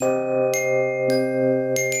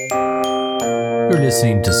You're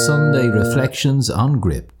listening to Sunday Reflections on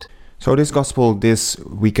Gripped. So this gospel this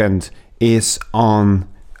weekend is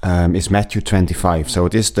Matthew 25. So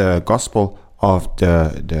it is the gospel of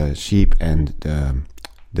the sheep and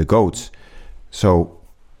the goats. So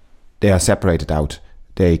they are separated out.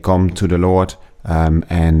 They come to the Lord,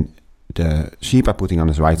 and the sheep are putting on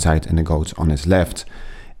his right side and the goats on his left.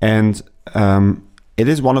 And it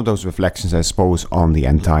is one of those reflections, I suppose, on the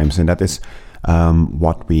end times, and that is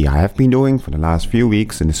what we have been doing for the last few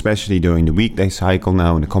weeks, and especially during the weekday cycle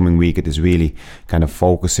now. In the coming week, it is really kind of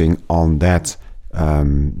focusing on that,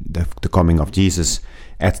 the coming of Jesus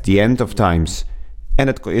at the end of times. And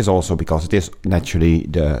it is also because it is naturally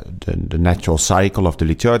the natural cycle of the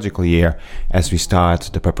liturgical year as we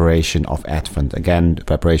start the preparation of Advent. Again, the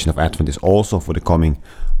preparation of Advent is also for the coming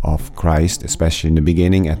of Christ, especially in the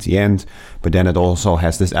beginning, at the end. But then it also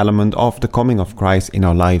has this element of the coming of Christ in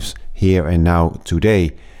our lives here and now,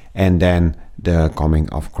 today. And then the coming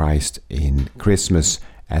of Christ in Christmas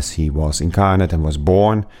as he was incarnate and was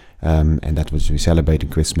born. And that was we celebrating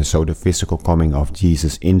Christmas. So the physical coming of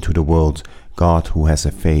Jesus into the world, God who has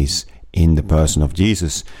a face in the person of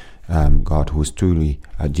Jesus, God who is truly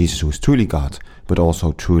Jesus, who is truly God, but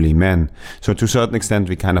also truly man. So to a certain extent,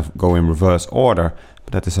 we kind of go in reverse order.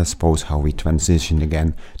 But that is, I suppose, how we transition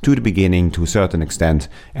again to the beginning to a certain extent,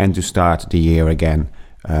 and to start the year again,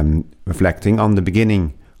 reflecting on the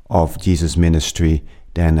beginning of Jesus' ministry.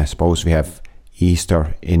 Then I suppose we have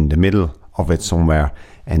Easter in the middle of it somewhere,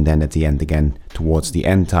 and then at the end again towards the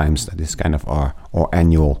end times. That is kind of our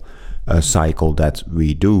annual cycle that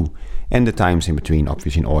we do. And the times in between,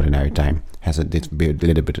 obviously in ordinary time, has a little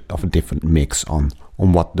bit of a different mix on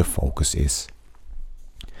what the focus is.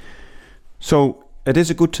 So it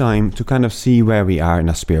is a good time to kind of see where we are in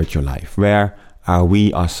our spiritual life. Where are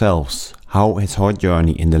we ourselves? How has our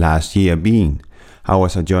journey in the last year been? How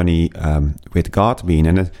has our journey with God been?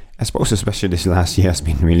 And I suppose especially this last year has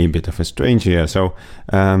been really a bit of a strange year. So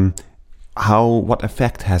what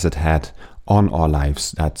effect has it had on our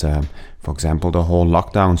lives? That, for example, the whole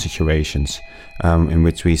lockdown situations in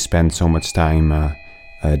which we spent so much time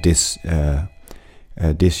this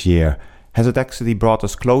year, has it actually brought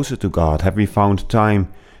us closer to God? Have we found time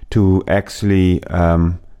to actually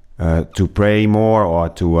to pray more, or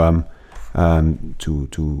to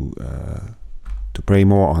pray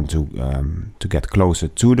more, and to get closer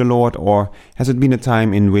to the Lord? Or has it been a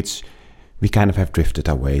time in which we kind of have drifted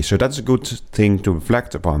away? So that's a good thing to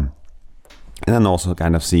reflect upon. And then also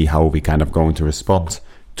kind of see how we kind of going to respond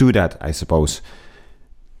to that, I suppose.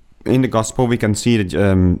 In the gospel, we can see that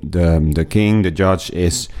the king, the judge,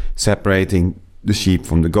 is separating the sheep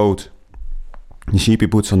from the goat. The sheep he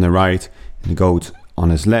puts on the right, and the goat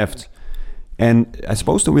on his left. And I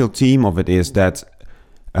suppose the real theme of it is that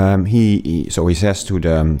he says to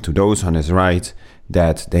those on his right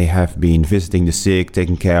that they have been visiting the sick,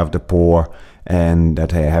 taking care of the poor, and that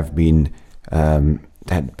they have been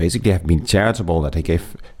that basically have been charitable, that they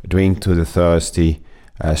gave drink to the thirsty,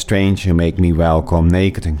 strange who make me welcome,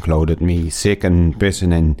 naked and clothed me, sick and in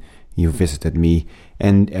prison and you visited me,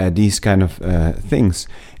 and these kind of things.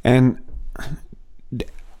 And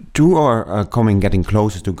to our getting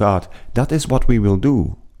closer to God, that is what we will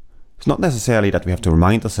do. It's not necessarily that we have to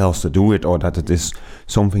remind ourselves to do it, or that it is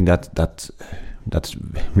something that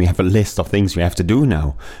we have a list of things we have to do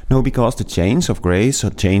now. No, because the change of grace, or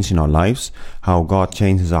change in our lives, how God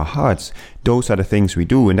changes our hearts, those are the things we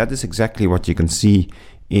do. And that is exactly what you can see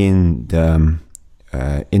in the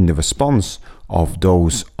response of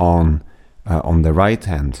those on the right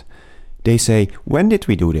hand. They say, when did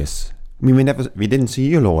we do this? I mean, we didn't see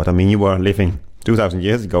you, Lord. I mean, you were living 2,000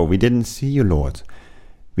 years ago. We didn't see you, Lord.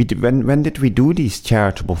 When did we do these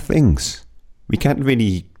charitable things? We can't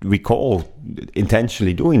really recall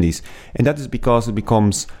intentionally doing these. And that is because it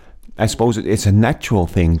becomes, I suppose it's a natural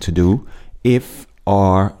thing to do if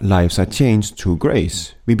our lives are changed through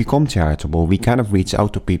grace. We become charitable. We kind of reach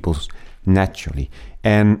out to people naturally.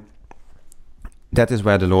 And that is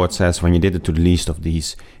where the Lord says, when you did it to the least of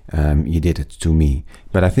these, you did it to me.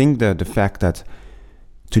 But I think that the fact that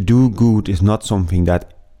to do good is not something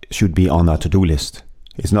that should be on our to-do list.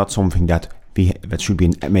 It's not something that should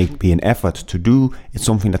be an effort to do. It's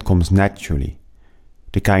something that comes naturally.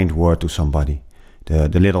 The kind word to somebody, the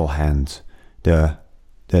little hand, the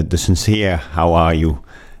sincere "how are you?"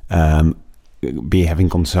 Be having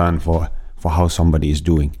concern for how somebody is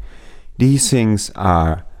doing. These things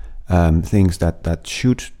are things that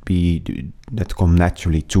should be that come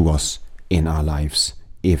naturally to us in our lives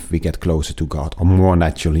if we get closer to God, or more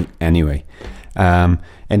naturally anyway. And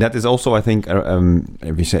that is also, I think,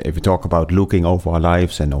 if we talk about looking over our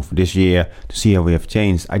lives and over this year to see how we have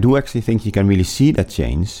changed, I do actually think you can really see that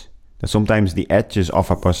change. That sometimes the edges of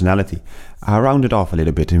our personality are rounded off a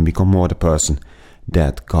little bit and become more the person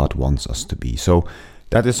that God wants us to be. So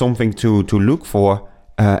that is something to look for,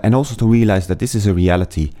 and also to realize that this is a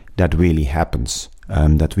reality that really happens,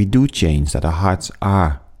 that we do change, that our hearts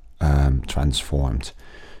are transformed.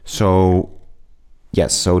 So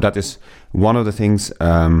yes, so that is one of the things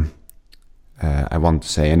I want to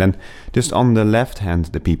say. And then just on the left hand,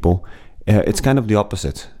 the people, it's kind of the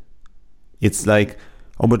opposite. It's like,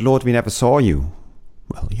 oh, but Lord, we never saw you.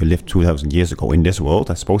 Well, you lived 2,000 years ago in this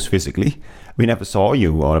world, I suppose physically. We never saw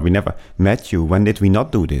you, or we never met you. When did we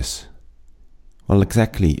not do this? Well,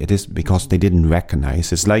 exactly. It is because they didn't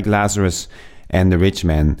recognize. It's like Lazarus and the rich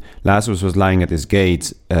man. Lazarus was lying at his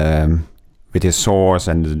gate with his sores,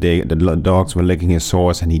 and the dogs were licking his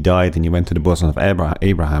sores, and he died, and he went to the bosom of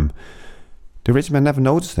Abraham. The rich man never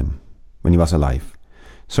noticed him when he was alive.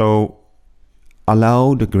 So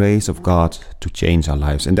allow the grace of God to change our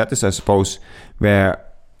lives. And that is, I suppose, where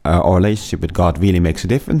our relationship with God really makes a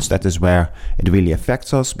difference. That is where it really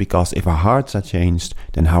affects us, because if our hearts are changed,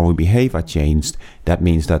 then how we behave are changed. That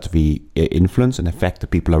means that we influence and affect the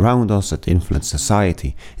people around us, that influence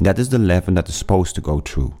society. And that is the leaven that is supposed to go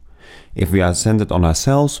through. If we are centered on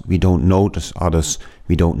ourselves, we don't notice others,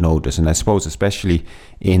 we don't notice. And I suppose especially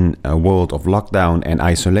in a world of lockdown and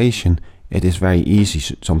isolation, it is very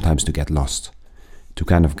easy sometimes to get lost, to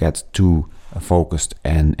kind of get too focused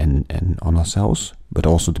and on ourselves, but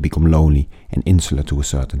also to become lonely and insular to a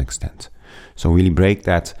certain extent. So really break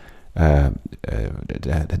that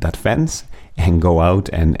fence and go out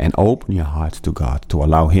and open your heart to God, to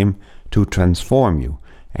allow Him to transform you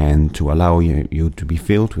and to allow you to be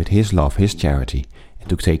filled with His love, His charity, and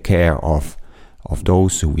to take care of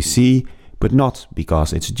those who we see, but not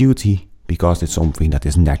because it's duty, because it's something that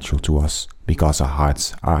is natural to us, because our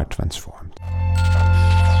hearts are transformed.